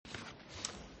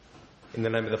In the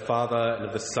name of the Father, and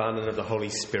of the Son, and of the Holy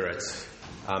Spirit.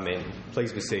 Amen.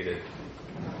 Please be seated.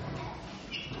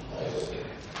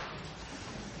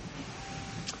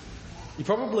 You're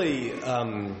probably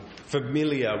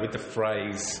familiar with the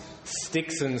phrase,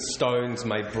 "Sticks and stones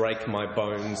may break my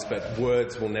bones, but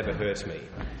words will never hurt me."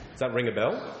 Does that ring a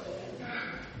bell?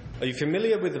 Are you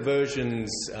familiar with the versions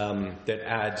that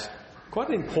add quite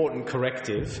an important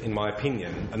corrective, in my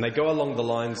opinion, and they go along the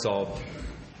lines of,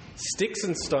 "Sticks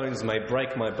and stones may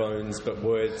break my bones, but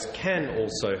words can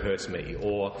also hurt me,"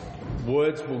 or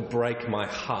 "Words will break my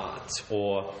heart,"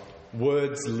 or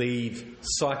 "Words leave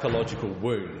psychological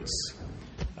wounds."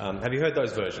 Have you heard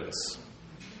those versions?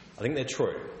 I think they're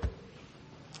true.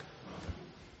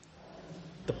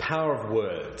 The power of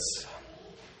words.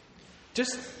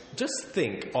 Just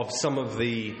think of some of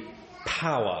the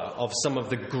power of some of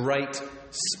the great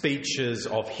speeches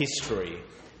of history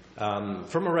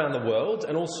from around the world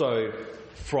and also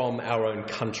from our own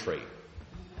country.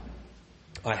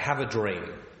 "I have a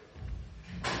dream.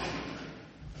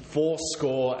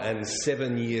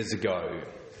 87 years ago."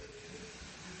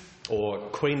 Or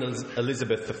Queen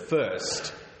Elizabeth I,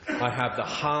 "I have the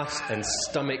heart and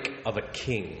stomach of a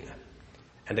king,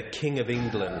 and a king of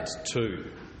England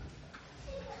too."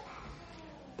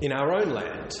 In our own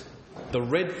land, the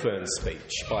Redfern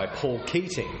speech by Paul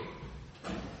Keating.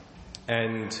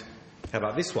 And how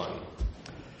about this one?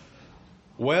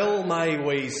 "Well may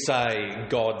we say,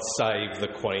 God save the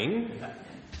Queen,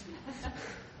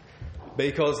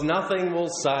 because nothing will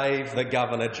save the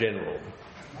Governor-General."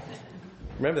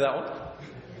 Remember that one?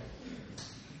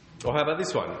 Or how about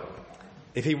this one?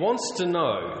 "If he wants to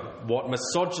know what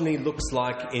misogyny looks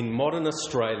like in modern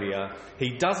Australia,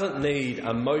 he doesn't need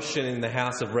a motion in the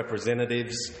House of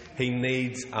Representatives, he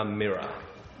needs a mirror."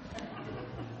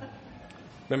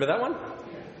 Remember that one?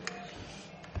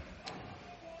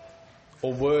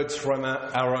 Or words from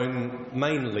our own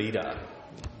main leader,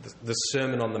 the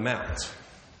Sermon on the Mount.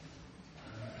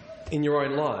 In your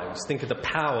own lives, think of the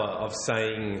power of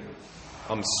saying,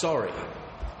 "I'm sorry,"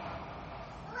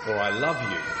 or "I love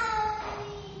you."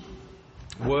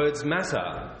 Words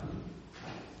matter.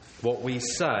 What we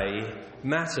say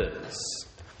matters.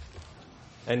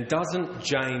 And doesn't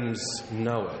James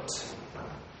know it?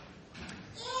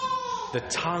 The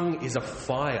tongue is a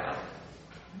fire.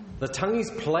 The tongue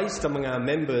is placed among our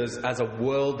members as a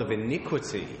world of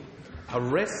iniquity, a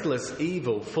restless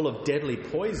evil full of deadly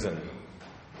poison.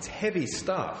 It's heavy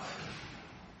stuff.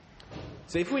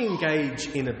 So if we engage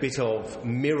in a bit of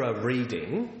mirror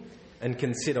reading and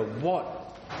consider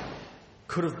what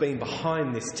could have been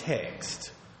behind this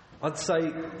text, I'd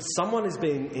say someone has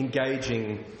been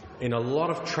engaging in a lot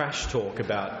of trash talk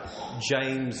about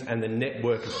James and the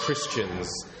network of Christians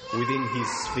within his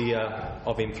sphere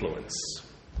of influence.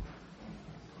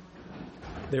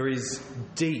 There is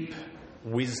deep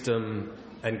wisdom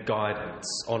and guidance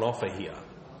on offer here.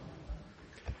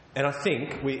 And I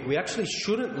think we actually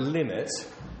shouldn't limit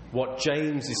what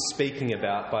James is speaking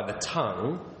about by the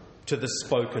tongue to the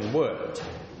spoken word.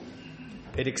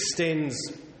 It extends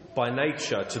by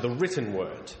nature to the written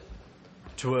word,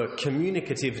 to a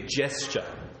communicative gesture,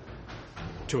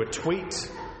 to a tweet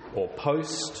or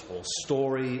post or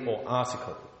story or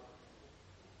article.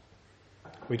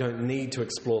 We don't need to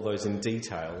explore those in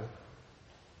detail,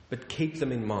 but keep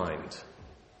them in mind.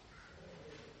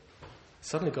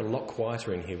 Suddenly got a lot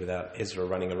quieter in here without Ezra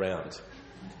running around.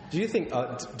 Do you think,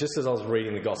 just as I was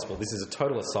reading the Gospel, this is a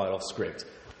total aside off script,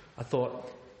 I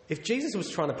thought, if Jesus was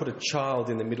trying to put a child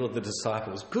in the middle of the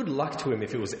disciples, good luck to him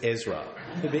if it was Ezra.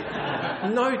 It'd be,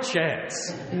 no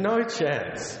chance. No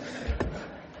chance.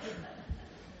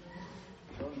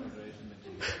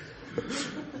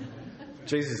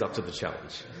 Jesus is up to the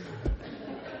challenge.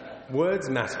 Words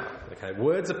matter, okay?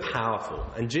 Words are powerful.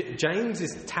 And James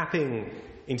is tapping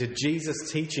into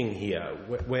Jesus' teaching here,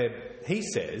 where he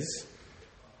says,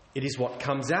 it is what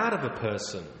comes out of a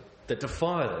person that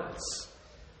defiles,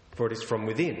 for it is from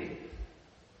within,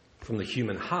 from the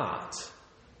human heart,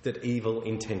 that evil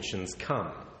intentions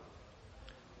come.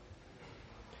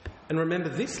 And remember,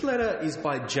 this letter is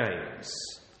by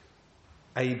James,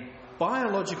 a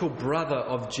biological brother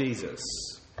of Jesus,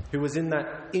 who was in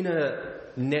that inner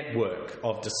network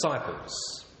of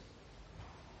disciples.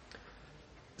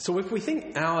 So if we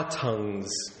think our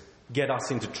tongues get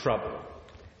us into trouble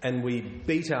and we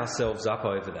beat ourselves up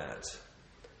over that,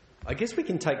 I guess we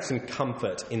can take some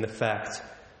comfort in the fact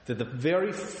that the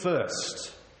very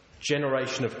first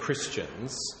generation of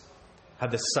Christians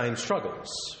had the same struggles.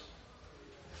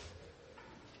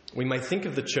 We may think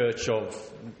of the church of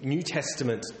New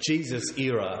Testament Jesus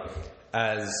era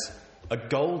as a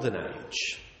golden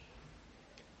age.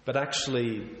 But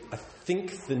actually, I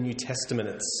think the New Testament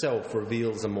itself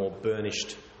reveals a more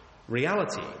burnished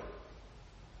reality.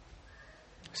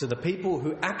 So the people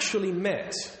who actually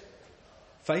met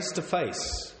face to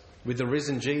face with the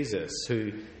risen Jesus,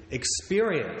 who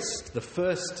experienced the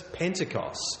first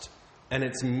Pentecost and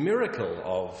its miracle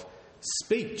of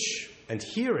speech and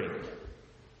hearing,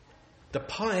 the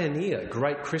pioneer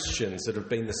great Christians that have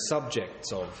been the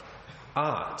subjects of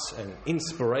art and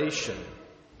inspiration,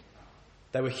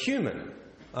 they were human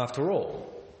after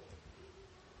all,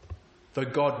 though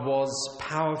God was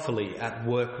powerfully at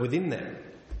work within them.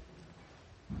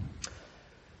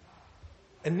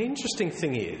 And the interesting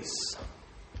thing is,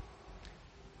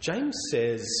 James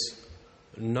says,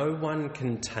 no one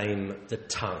can tame the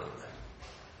tongue.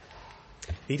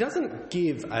 He doesn't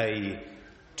give a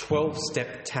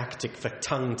 12-step tactic for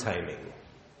tongue taming.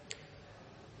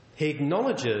 He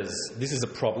acknowledges this is a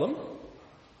problem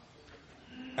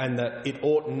and that it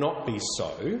ought not be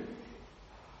so,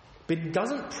 but he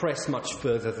doesn't press much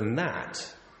further than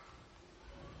that.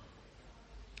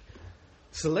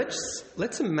 So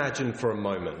let's imagine for a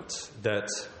moment that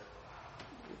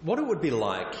what it would be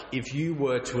like if you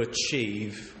were to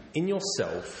achieve in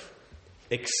yourself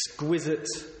exquisite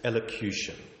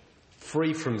elocution,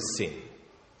 free from sin.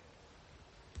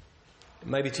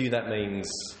 Maybe to you that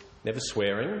means never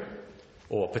swearing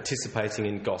or participating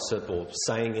in gossip or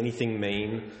saying anything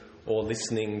mean or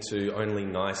listening to only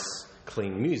nice,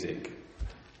 clean music.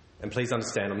 And please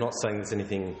understand, I'm not saying there's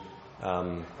anything,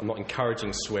 I'm not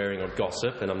encouraging swearing or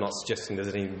gossip, and I'm not suggesting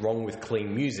there's anything wrong with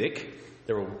clean music.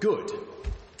 They're all good.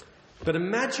 But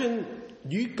imagine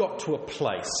you got to a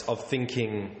place of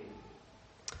thinking,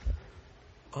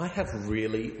 I have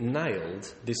really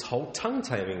nailed this whole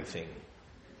tongue-taming thing.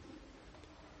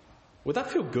 Would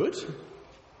that feel good?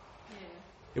 Yeah.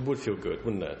 It would feel good,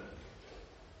 wouldn't it?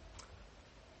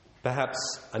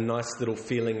 Perhaps a nice little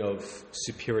feeling of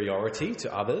superiority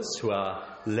to others who are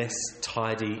less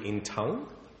tidy in tongue,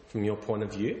 from your point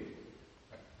of view.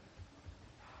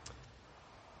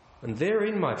 And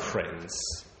therein, my friends,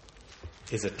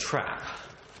 is a trap.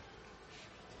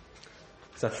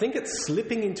 So I think it's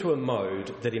slipping into a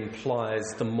mode that implies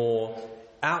the more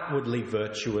outwardly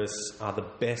virtuous are the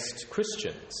best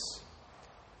Christians.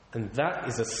 And that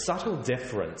is a subtle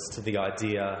deference to the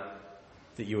idea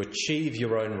that you achieve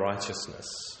your own righteousness.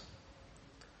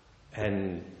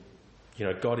 And,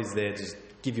 God is there to just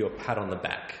give you a pat on the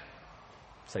back.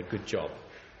 Say, good job.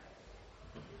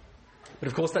 But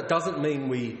of course, that doesn't mean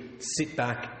we sit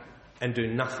back and do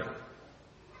nothing.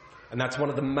 And that's one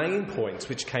of the main points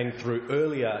which came through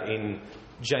earlier in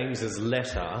James's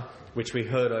letter, which we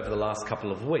heard over the last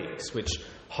couple of weeks, which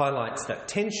highlights that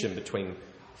tension between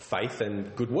faith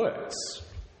and good works.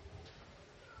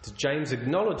 So James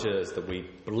acknowledges that we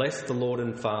bless the Lord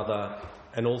and Father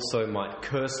and also might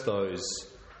curse those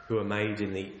who are made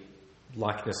in the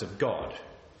likeness of God.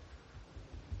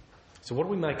 So what do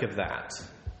we make of that?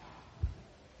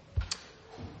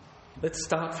 Let's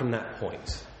start from that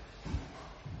point.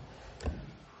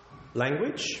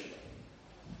 Language,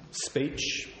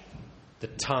 speech, the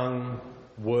tongue,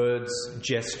 words,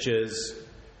 gestures,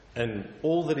 and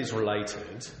all that is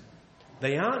related,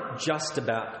 they aren't just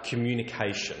about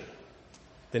communication.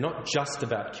 They're not just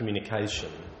about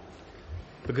communication,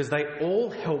 because they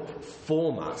all help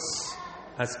form us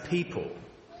as people.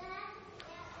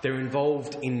 They're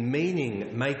involved in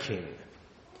meaning making.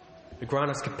 They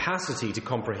grant us capacity to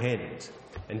comprehend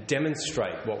and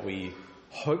demonstrate what we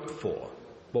hope for,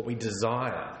 what we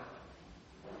desire.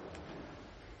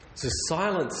 So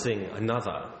silencing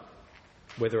another,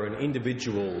 whether an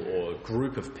individual or a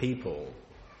group of people,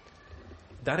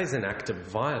 that is an act of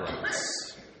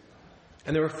violence.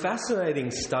 And there are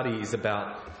fascinating studies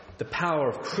about the power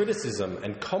of criticism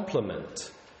and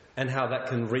compliment and how that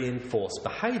can reinforce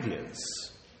behaviours.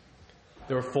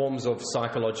 There are forms of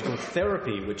psychological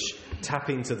therapy which tap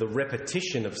into the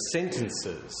repetition of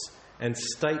sentences and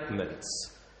statements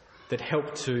that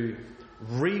help to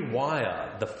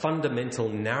rewire the fundamental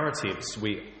narratives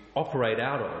we operate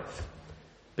out of,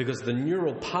 because the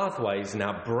neural pathways in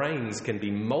our brains can be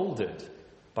moulded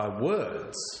by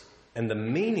words and the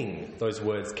meaning those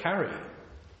words carry.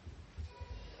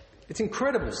 It's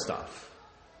incredible stuff.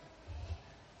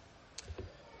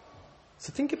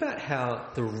 So think about how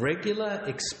the regular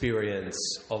experience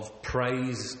of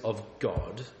praise of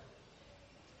God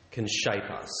can shape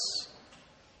us.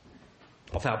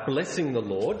 Of how blessing the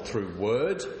Lord through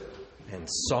word and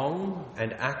song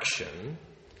and action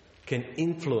can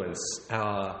influence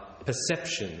our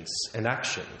perceptions and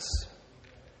actions.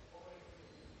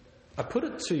 I put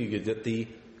it to you that the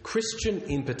Christian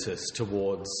impetus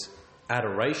towards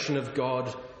adoration of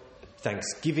God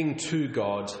thanksgiving to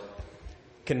God,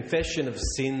 confession of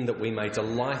sin that we may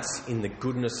delight in the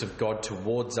goodness of God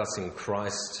towards us in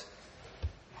Christ,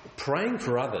 praying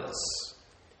for others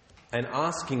and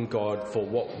asking God for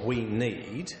what we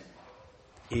need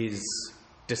is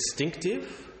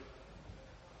distinctive,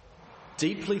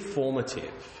 deeply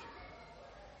formative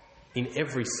in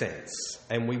every sense,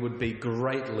 and we would be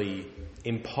greatly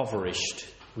impoverished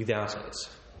without it.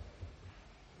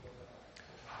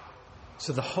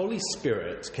 So the Holy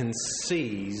Spirit can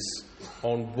seize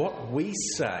on what we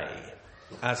say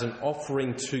as an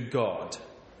offering to God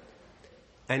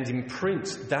and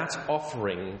imprint that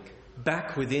offering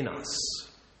back within us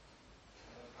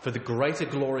for the greater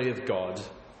glory of God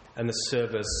and the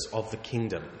service of the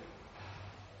kingdom.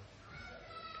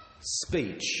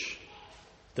 Speech,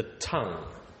 the tongue,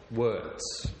 words,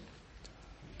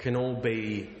 can all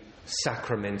be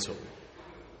sacramental.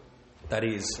 That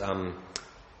is,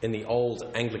 in the old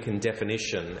Anglican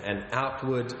definition, an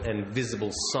outward and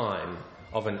visible sign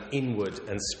of an inward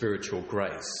and spiritual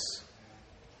grace.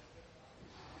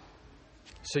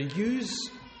 So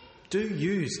do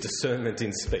use discernment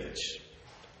in speech.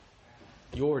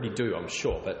 You already do, I'm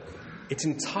sure, but it's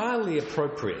entirely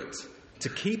appropriate to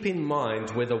keep in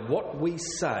mind whether what we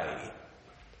say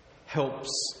helps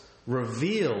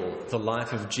reveal the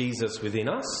life of Jesus within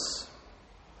us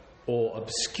or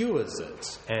obscures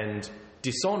it and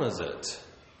dishonours it.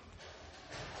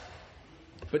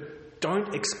 But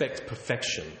don't expect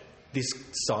perfection this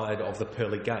side of the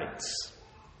pearly gates.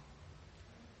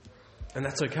 And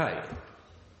that's okay.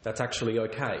 That's actually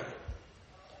okay.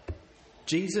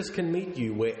 Jesus can meet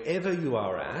you wherever you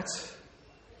are at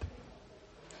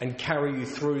and carry you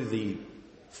through the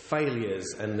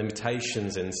failures and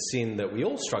limitations and sin that we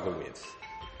all struggle with.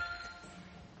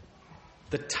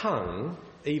 The tongue,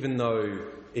 even though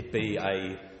it be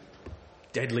a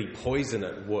deadly poison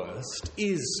at worst,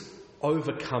 is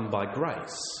overcome by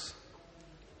grace.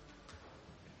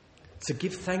 So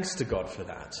give thanks to God for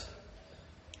that.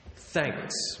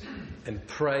 Thanks and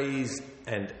praise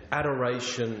and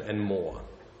adoration and more.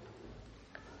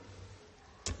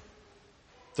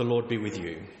 The Lord be with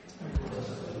you.